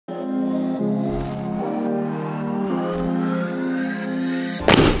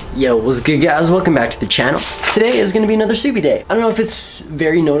Yo, what's good guys? Welcome back to the channel. Today is gonna be another SUBIE day. I don't know if it's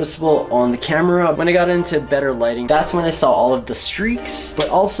very noticeable on the camera. When I got into better lighting, that's when I saw all of the streaks, but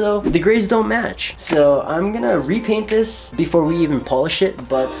also the grays don't match. So I'm gonna repaint this before we even polish it,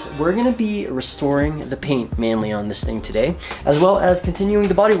 but we're gonna be restoring the paint mainly on this thing today, as well as continuing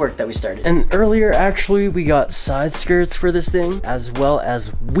the bodywork that we started. And earlier, actually, we got side skirts for this thing, as well as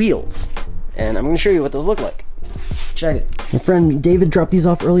wheels. And I'm gonna show you what those look like. Check it. My friend David dropped these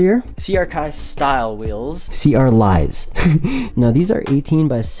off earlier. CR Kai style wheels. CR lies. Now these are 18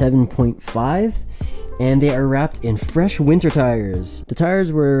 by 7.5 and they are wrapped in fresh winter tires. The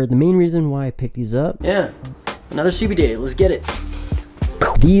tires were the main reason why I picked these up. Yeah, another SUBIE day. Let's get it.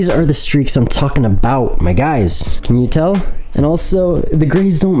 These are the streaks I'm talking about, my guys. Can you tell? And also, the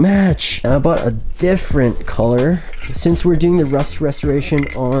grays don't match. I bought a different color since we're doing the rust restoration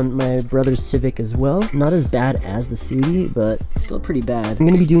on my brother's Civic as well. Not as bad as the SUBIE, but still pretty bad. I'm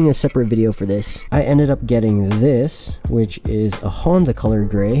gonna be doing a separate video for this. I ended up getting this, which is a Honda color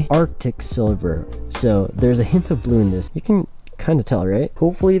gray, Arctic silver. So there's a hint of blue in this. You can kind of tell, right?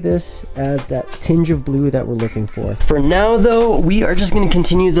 Hopefully this adds that tinge of blue that we're looking for. For now though, we are just going to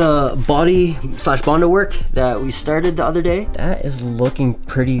continue the body slash bondo work that we started the other day. That is looking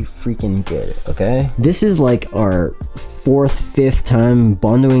pretty freaking good, okay? This is like our fifth time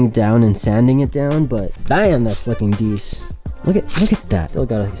bondoing down and sanding it down, but damn, that's looking decent. Look at that. Still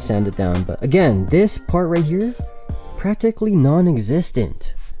gotta sand it down, but again, this part right here, practically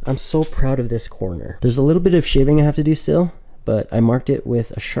non-existent. I'm so proud of this corner. There's a little bit of shaving I have to do still, but I marked it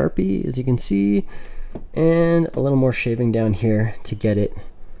with a Sharpie, as you can see, and a little more shaving down here to get it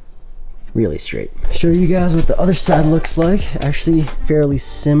really straight. Show you guys what the other side looks like. Actually fairly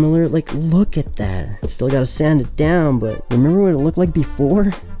similar. Like, look at that. Still gotta sand it down, but remember what it looked like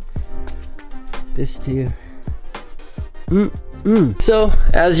before? This too. So,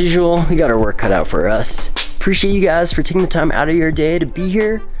 as usual, we got our work cut out for us. Appreciate you guys for taking the time out of your day to be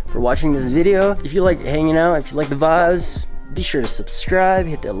here, for watching this video. If you like hanging out, if you like the vibes, be sure to subscribe,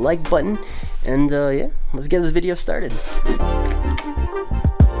 hit the like button, and yeah, let's get this video started.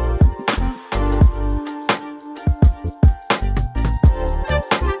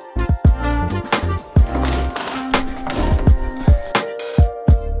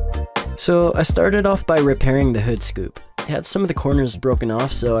 So I started off by repairing the hood scoop. It had some of the corners broken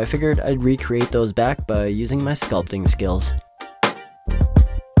off, so I figured I'd recreate those back by using my sculpting skills.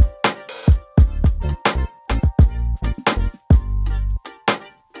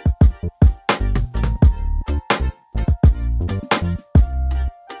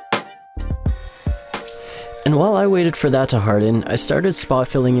 And while I waited for that to harden, I started spot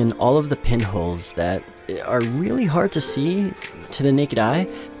filling in all of the pinholes that are really hard to see to the naked eye,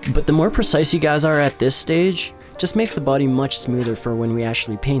 but the more precise you guys are at this stage, just makes the body much smoother for when we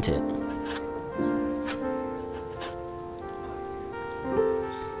actually paint it.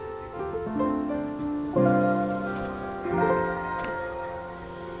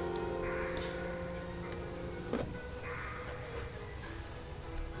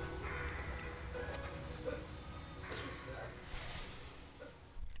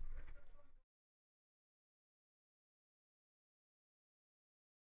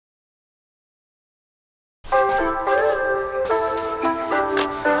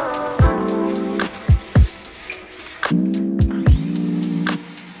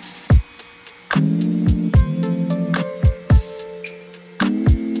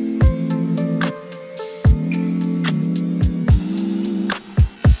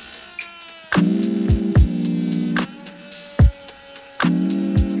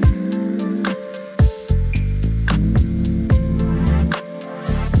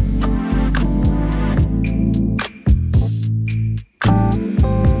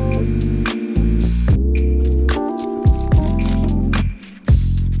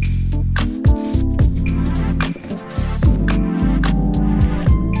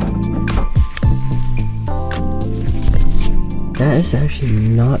 That is actually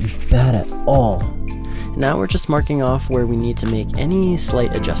not bad at all. Now we're just marking off where we need to make any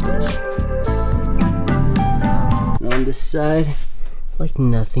slight adjustments. And on this side, like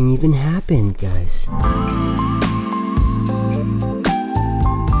nothing even happened, guys.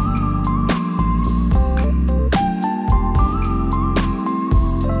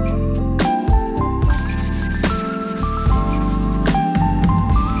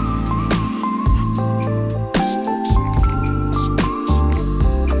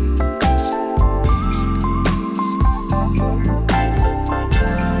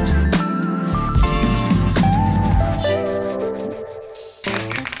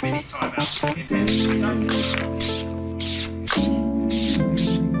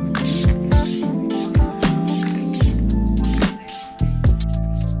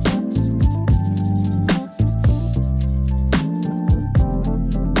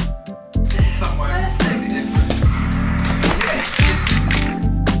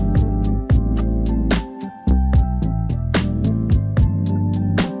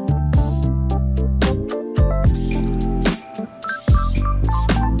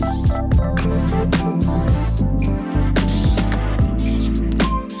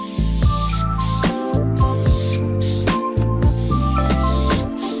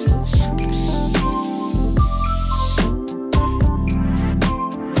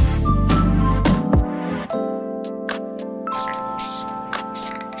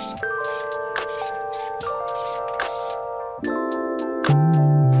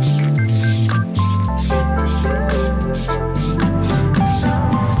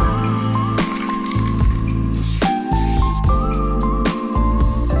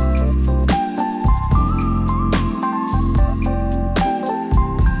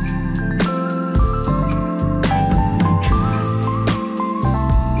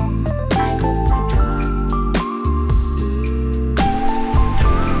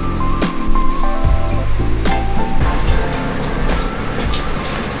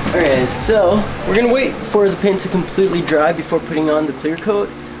 So we're gonna wait for the paint to completely dry before putting on the clear coat.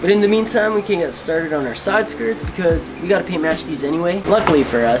 But in the meantime, we can get started on our side skirts because we gotta paint match these anyway. Luckily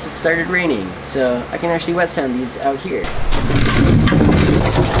for us, it started raining, so I can actually wet sand these out here.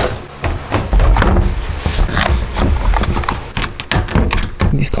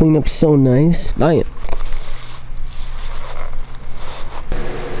 These clean up so nice.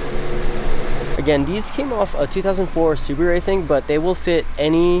 Again, these came off a 2004 SUBIE racing, but they will fit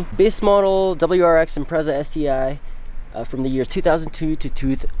any base model WRX Impreza STI from the years 2002 to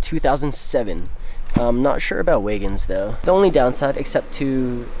 2007. I'm not sure about wagons though. The only downside, except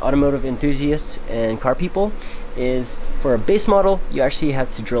to automotive enthusiasts and car people, is for a base model, you actually have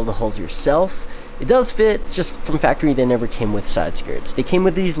to drill the holes yourself. It does fit, it's just from factory they never came with side skirts. They came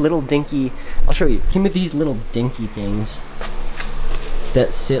with these little dinky, I'll show you, came with these little dinky things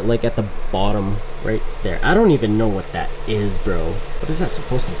that sit like at the bottom right there. I don't even know what that is, bro. What is that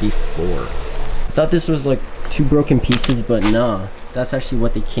supposed to be for? I thought this was like 2 broken pieces, but nah, that's actually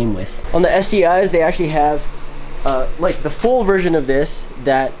what they came with. On the STIs, they actually have like the full version of this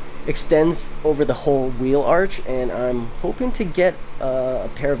that extends over the whole wheel arch, and I'm hoping to get a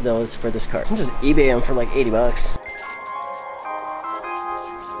pair of those for this car. I can just eBay them for like 80 bucks.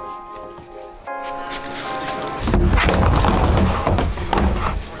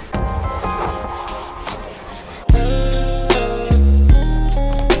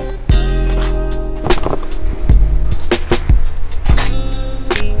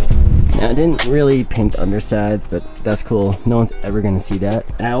 I didn't really paint the undersides, but that's cool. No one's ever gonna see that.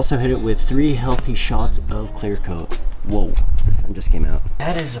 And I also hit it with 3 healthy shots of clear coat. Whoa, the sun just came out.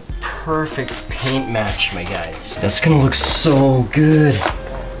 That is a perfect paint match, my guys. That's gonna look so good.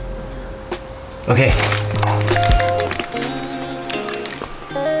 Okay.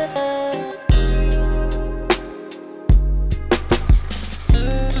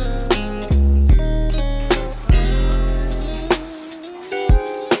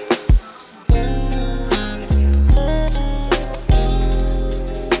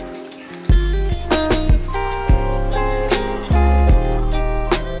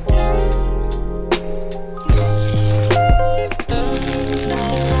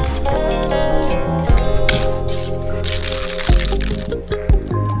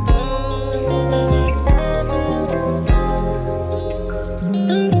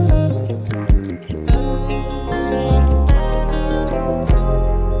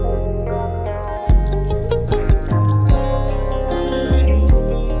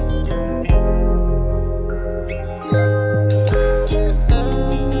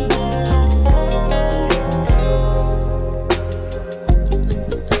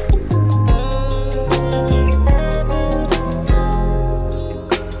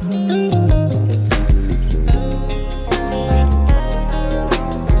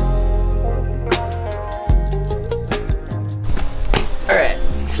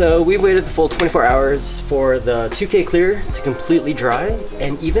 So we've waited the full 24 hours for the 2K clear to completely dry,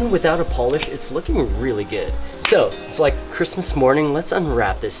 and even without a polish, it's looking really good. So it's like Christmas morning, let's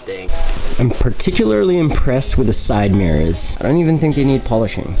unwrap this thing. I'm particularly impressed with the side mirrors. I don't even think they need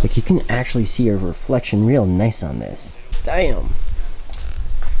polishing. Like, you can actually see a reflection real nice on this. Damn.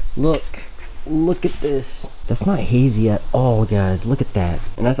 Look at this. That's not hazy at all, guys. Look at that.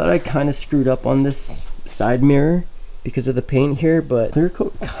 And I thought I kind of screwed up on this side mirror because of the paint here, but clear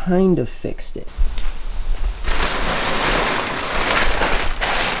coat kind of fixed it.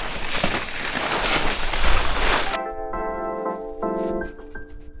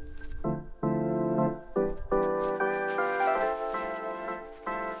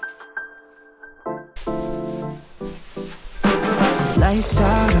 Lights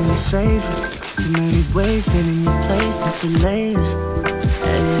out on your favorite. Too many ways, been in your place, that's the layers.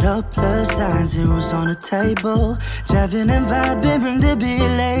 Add it up, plus sign, zeros on the table. Driving and vibing, bring the beat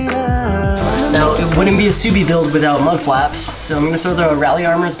later. Now, it wouldn't be a SUBIE build without mud flaps, so I'm gonna throw the rally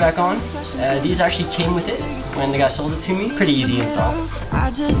armors back on. These actually came with it when the guy sold it to me. Pretty easy install.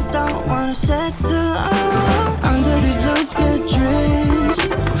 I just don't wanna settle under these lucid dreams.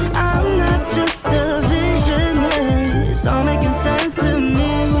 I'm not just a visionary, it's all making sense to me.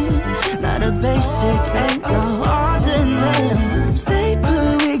 Not a basic, ain't no ordinary. Stay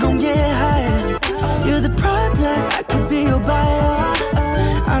put, we gon' get higher. You're the product, I could be your buyer.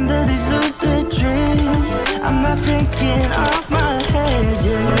 Under these lucid dreams, I'm not thinking off my head,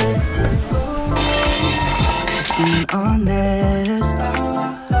 yeah. Just being honest,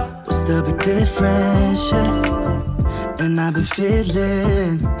 what's the big difference, yeah? And I've been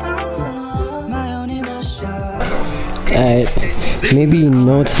feeling my own inner shot. Maybe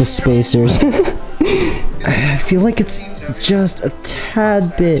notes with spacers. I feel like it's just a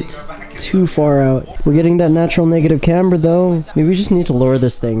tad bit too far out. We're getting that natural negative camber though. Maybe we just need to lower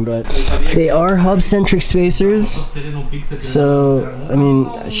this thing, but they are hub-centric spacers. So, I mean,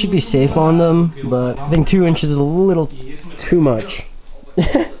 I should be safe on them, but I think 2 inches is a little too much.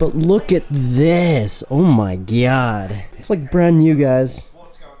 But look at this. Oh my god. It's like brand new, guys.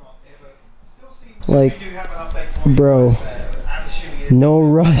 Like, bro, no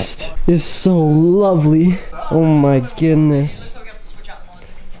rust. It's so lovely. Oh my goodness.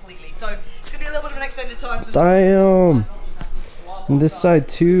 Damn. And this side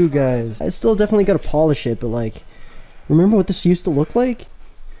too, guys. I still definitely gotta polish it, but like, remember what this used to look like?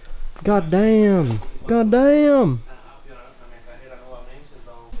 God damn. God damn.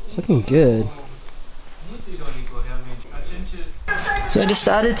 It's looking good. So I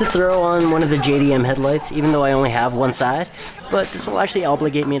decided to throw on one of the JDM headlights, even though I only have one side, but this will actually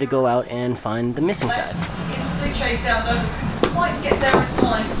obligate me to go out and find the missing side. Chase down, don't quite get there in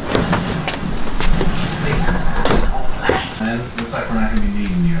time. And it looks like we're not going to be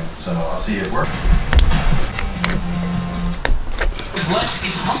needing you, so I'll see you at work. Lex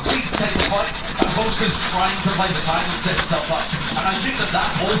is hungry to take the fight, and Boster's trying to play the time and set himself up. And I think that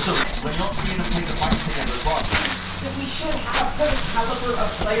also, when you're seeing them take the fight together as well. That we should have the caliber of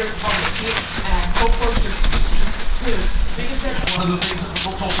players on the team, and hope Boster's good. Because that's one of the things that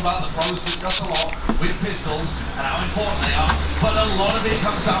people talk about, the pros discuss a lot with pistols, and how important they are. But a lot of it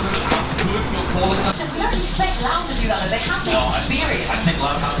comes down to how good you're calling them. We don't expect Loud to do that, they have the experience. I think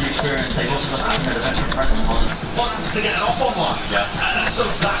Loud have the experience. They've also got the veteran presence on them. Wants to get it off online. Yeah. And so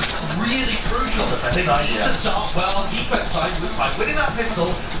that's really crucial. I think I need to start well on defense side by winning that pistol.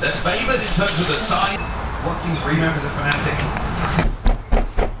 They're favored in terms of the side. Watkins remembers a fanatic.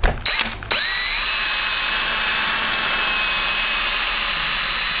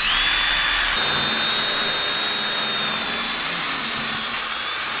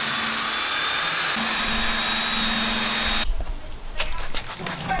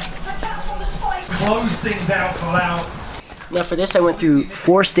 Close things out for Loud. Now for this I went through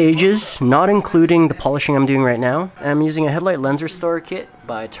 4 stages, not including the polishing I'm doing right now, and I'm using a headlight lens restorer kit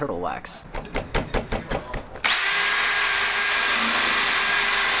by Turtle Wax.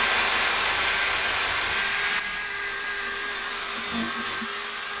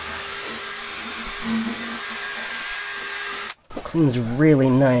 Cleans really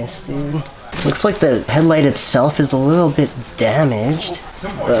nice, dude. Looks like the headlight itself is a little bit damaged,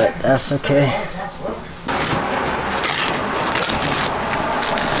 but that's okay.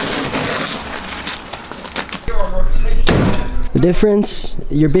 The difference,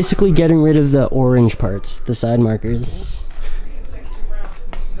 you're basically getting rid of the orange parts, the side markers.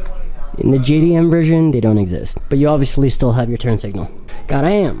 In the JDM version, they don't exist, but you obviously still have your turn signal.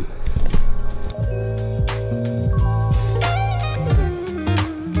 Goddamn!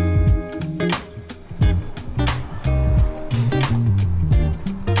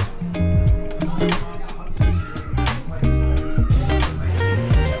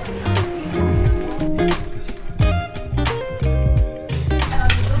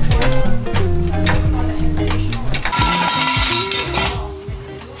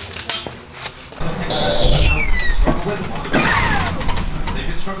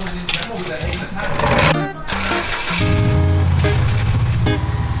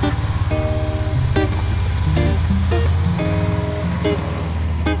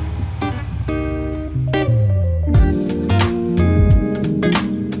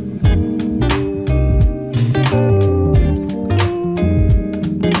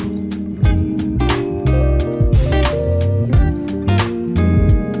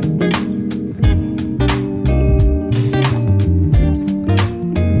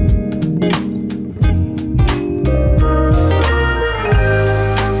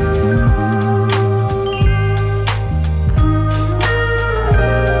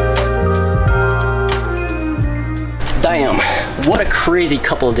 What a crazy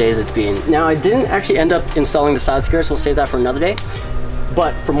couple of days it's been. Now I didn't actually end up installing the side skirts, we'll save that for another day.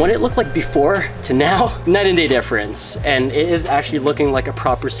 But from what it looked like before to now, night and day difference. And it is actually looking like a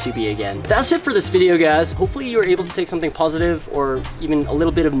proper SUBIE again. But that's it for this video, guys. Hopefully you were able to take something positive or even a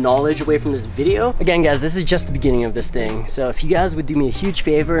little bit of knowledge away from this video. Again, guys, this is just the beginning of this thing. So if you guys would do me a huge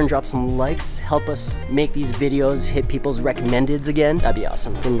favor and drop some likes, help us make these videos hit people's recommendeds again, that'd be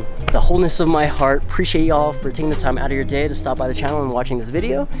awesome. From the wholeness of my heart, appreciate y'all for taking the time out of your day to stop by the channel and watching this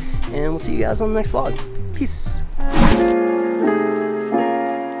video. And we'll see you guys on the next vlog. Peace.